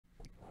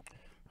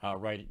All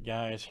right,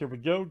 guys, here we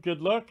go. Good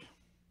luck.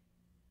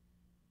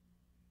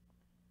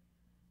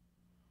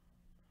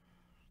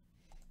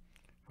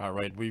 All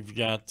right, we've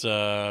got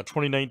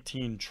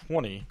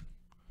 2019-20.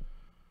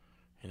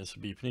 And this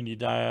will be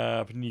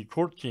Panini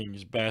Court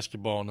Kings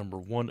basketball number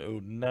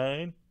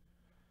 109.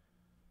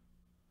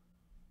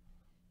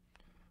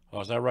 Oh,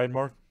 is that right,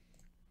 Mark?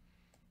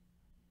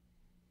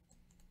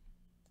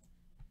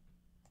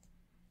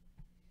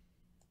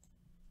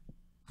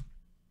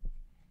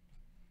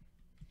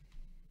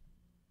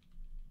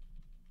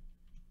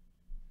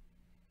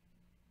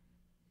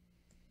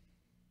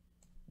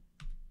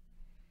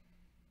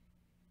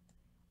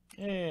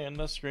 And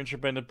let's screen share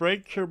by the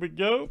break. Here we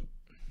go.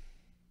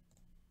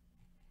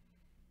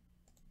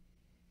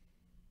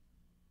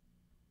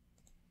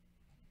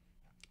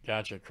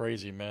 Gotcha.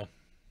 Crazy, man.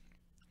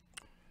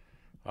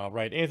 All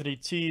right. Anthony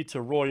T to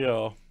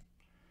Royale.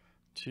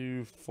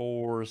 2,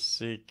 4,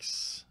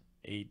 6,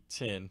 8,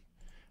 10.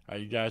 All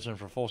right, you guys are in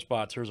for full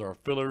spots. Here's our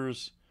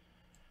fillers.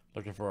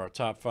 Looking for our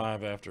top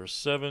 5 after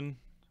 7.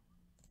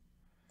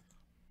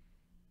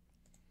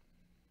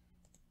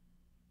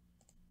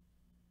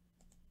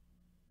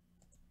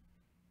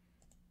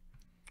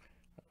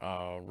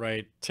 All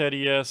right.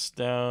 Teddy S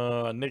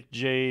down. Nick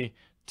J,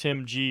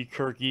 Tim G,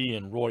 Kirky,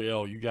 and Roy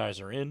L. You guys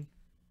are in.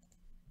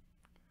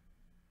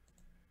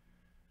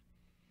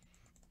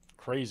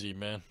 Crazy,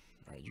 man.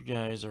 All right, you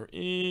guys are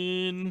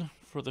in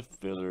for the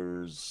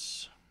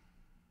fillers.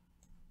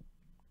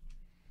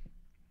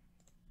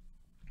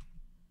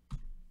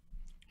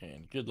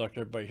 And good luck,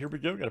 everybody. Here we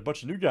go. Got a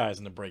bunch of new guys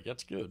in the break.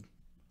 That's good.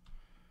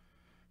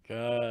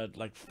 Got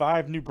like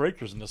 5 new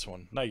breakers in this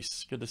one.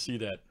 Nice. Good to see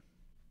that.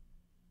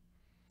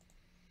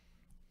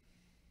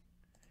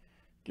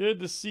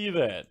 Good to see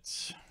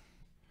that.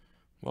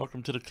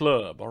 Welcome to the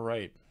club. All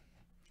right.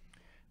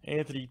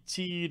 Anthony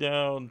T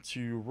down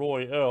to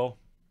Roy L.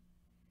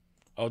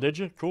 Oh, did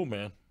you? Cool,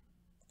 man.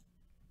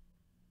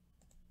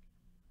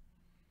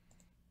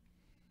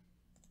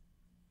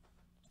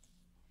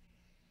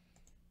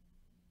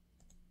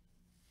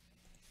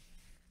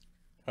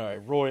 All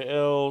right, Roy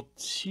L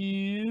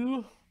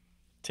to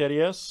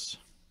Teddy S.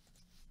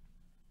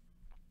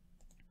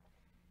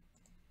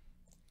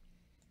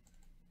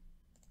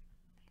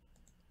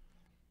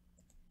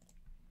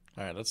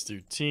 All right, let's do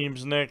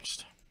teams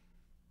next.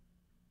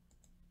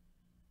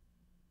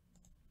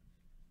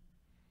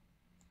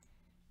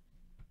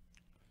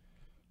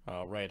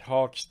 All right,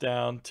 Hawks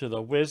down to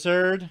the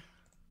Wizard.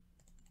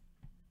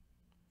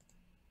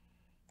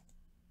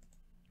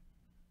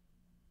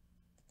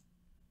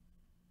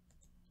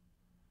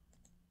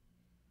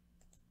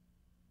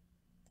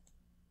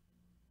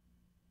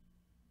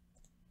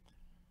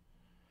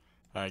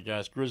 All right,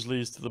 guys,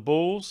 Grizzlies to the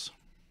Bulls.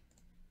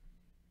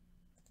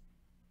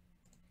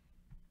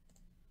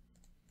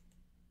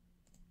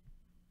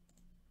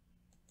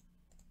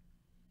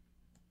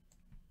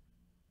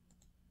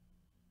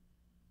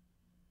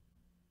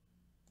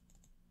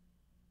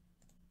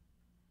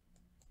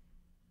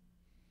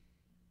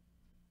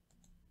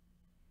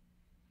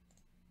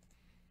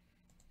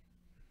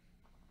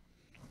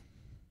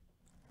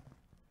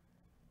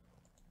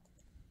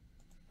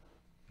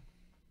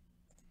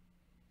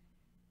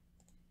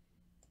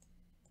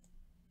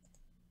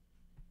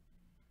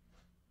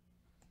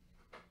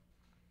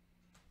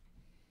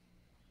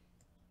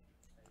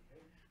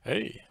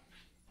 Hey.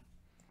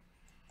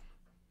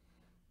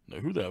 Know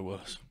who that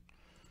was.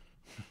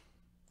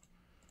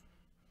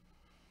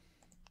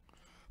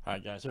 All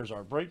right, guys, there's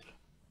our break.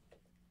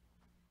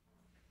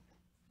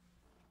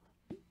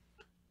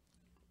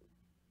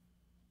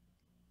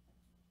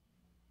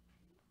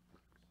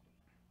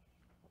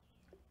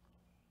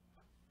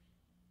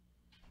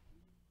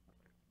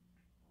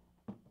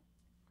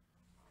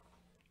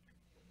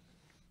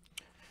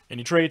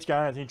 Any trades,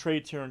 guys? Any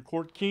trades here in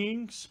Court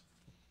Kings?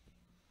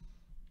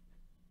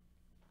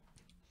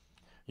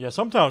 Yeah,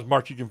 sometimes,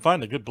 Mark, you can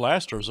find the good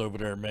blasters over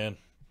there, man.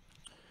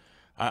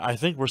 I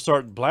think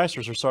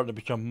blasters are starting to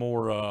become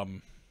more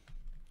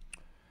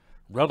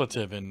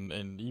relative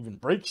and even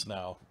breaks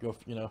now.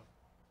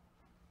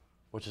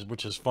 Which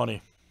is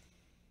funny.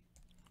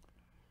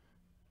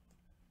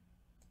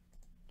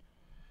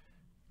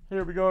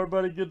 Here we go,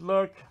 everybody. Good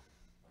luck.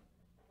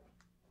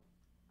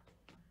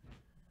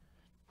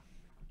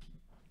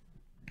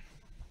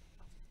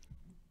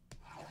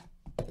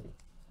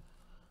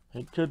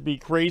 It could be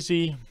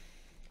crazy.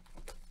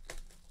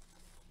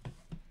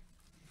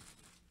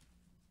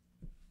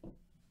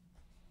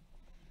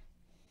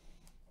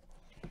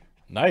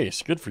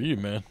 Nice. Good for you,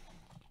 man.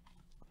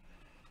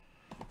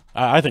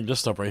 I think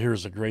this stuff right here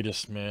is the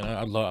greatest, man.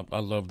 I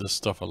love this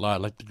stuff a lot. I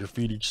like the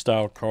graffiti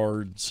style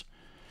cards.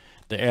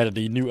 They added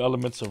the new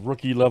elements of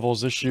rookie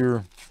levels this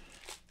year.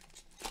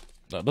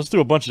 Now, let's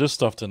do a bunch of this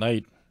stuff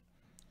tonight.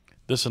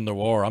 This and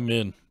Noir. I'm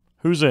in.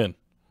 Who's in?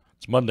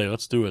 It's Monday.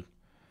 Let's do it.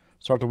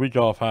 Start the week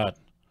off hot.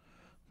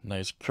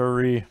 Nice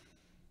Curry.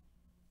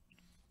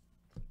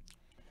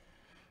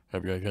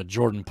 Have you got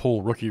Jordan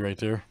Poole, rookie right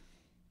there.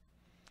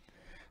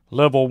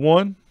 Level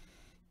 1.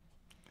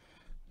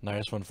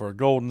 Nice one for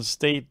Golden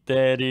State.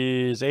 That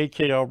is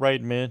AK. All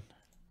right, man.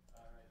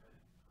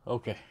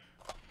 Okay.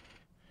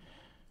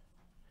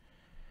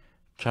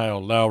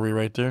 Kyle Lowry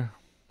right there.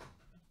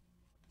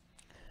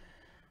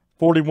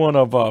 41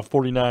 of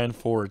 49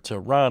 for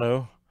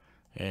Toronto.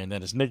 And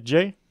that is Nick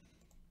J.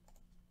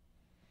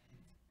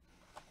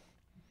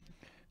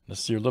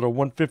 Let's see your little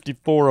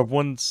 154 of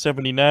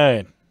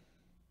 179.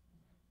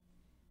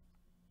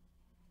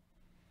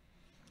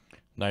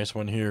 Nice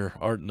one here.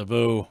 Art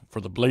Nouveau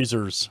for the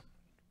Blazers.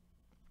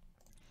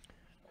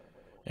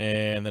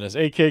 And that is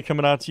AK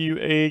coming out to you,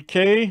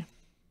 AK.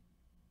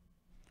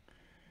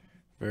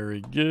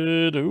 Very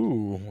good.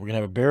 Ooh, we're going to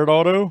have a Barrett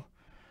auto.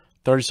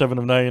 37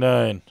 of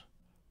 99.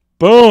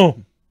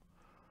 Boom!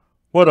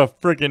 What a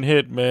freaking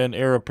hit, man.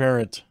 Heir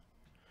apparent.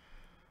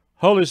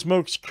 Holy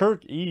smokes,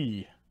 Kirk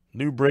E.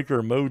 New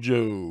Breaker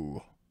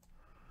Mojo.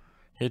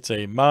 Hits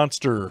a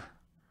monster.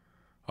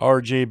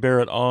 RJ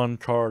Barrett on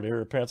card.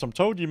 Heir apparent. I'm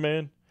told you,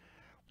 man.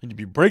 Need to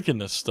be breaking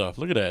this stuff.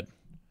 Look at that.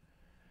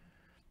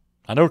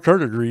 I know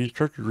Kirk agrees.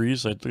 Kirk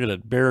agrees. Look at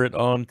that. Barrett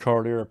on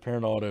card. Heir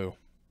apparent auto.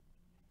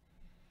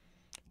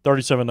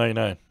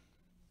 37.99.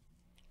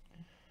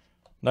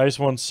 Nice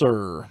one,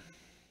 sir.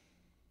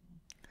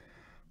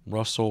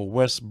 Russell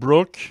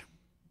Westbrook.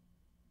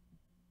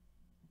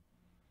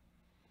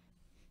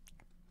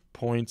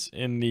 Points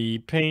in the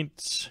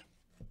paint.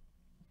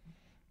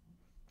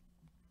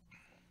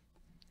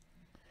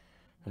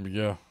 There we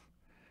go.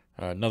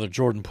 Another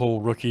Jordan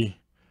Poole rookie.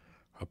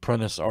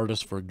 Apprentice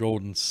artist for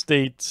Golden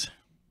State.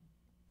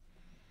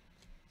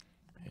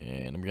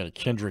 And we got a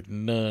Kendrick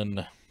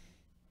Nunn.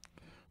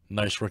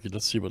 Nice rookie.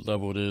 Let's see what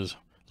level it is.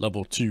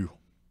 Level 2.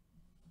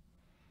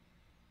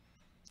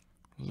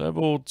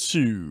 Level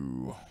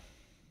 2.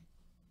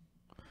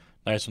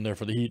 Nice one there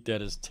for the Heat.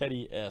 That is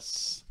Teddy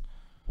S.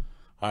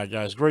 All right,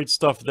 guys. Great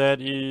stuff. That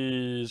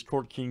is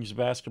Court Kings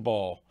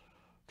Basketball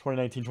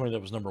 2019-20.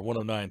 That was number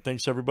 109.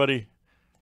 Thanks, everybody.